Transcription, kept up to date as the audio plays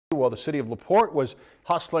Well, the city of LaPorte was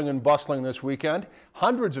hustling and bustling this weekend.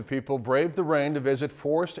 Hundreds of people braved the rain to visit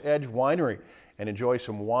Forestedge Winery and enjoy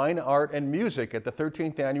some wine, art, and music at the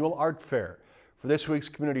 13th Annual Art Fair. For this week's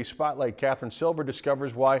Community Spotlight, Catherine Silver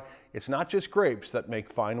discovers why it's not just grapes that make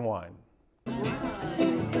fine wine.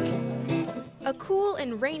 A cool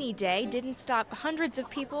and rainy day didn't stop hundreds of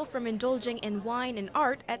people from indulging in wine and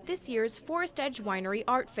art at this year's Forestedge Winery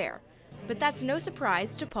Art Fair. But that's no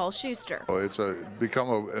surprise to Paul Schuster. It's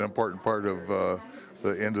become an important part of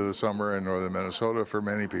the end of the summer in northern Minnesota for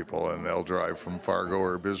many people, and they'll drive from Fargo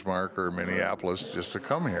or Bismarck or Minneapolis just to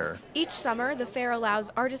come here. Each summer, the fair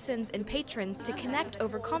allows artisans and patrons to connect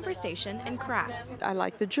over conversation and crafts. I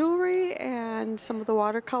like the jewelry and some of the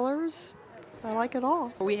watercolors. I like it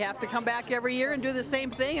all. We have to come back every year and do the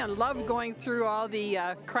same thing. I love going through all the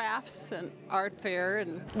crafts and art fair.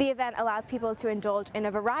 The event allows people to indulge in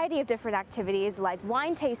a variety of different activities like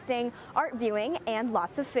wine tasting, art viewing, and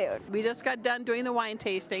lots of food. We just got done doing the wine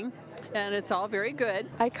tasting, and it's all very good.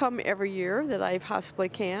 I come every year that I possibly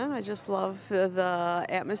can. I just love the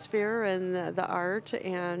atmosphere and the art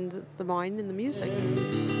and the wine and the music.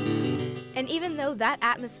 And even though that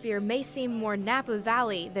atmosphere may seem more Napa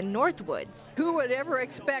Valley than Northwoods, who would ever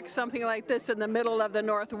expect something like this in the middle of the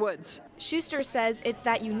North Woods? Schuster says it's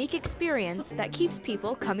that unique experience that keeps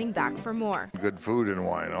people coming back for more. Good food and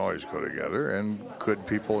wine always go together, and good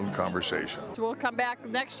people and conversation. So we'll come back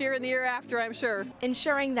next year and the year after, I'm sure.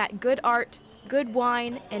 Ensuring that good art, good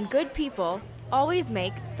wine, and good people always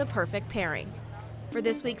make the perfect pairing. For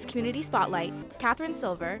this week's Community Spotlight, Catherine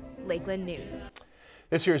Silver, Lakeland News.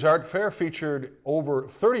 This year's art fair featured over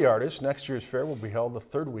 30 artists. Next year's fair will be held the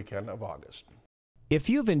third weekend of August. If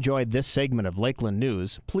you've enjoyed this segment of Lakeland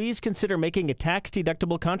News, please consider making a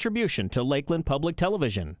tax-deductible contribution to Lakeland Public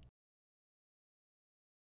Television.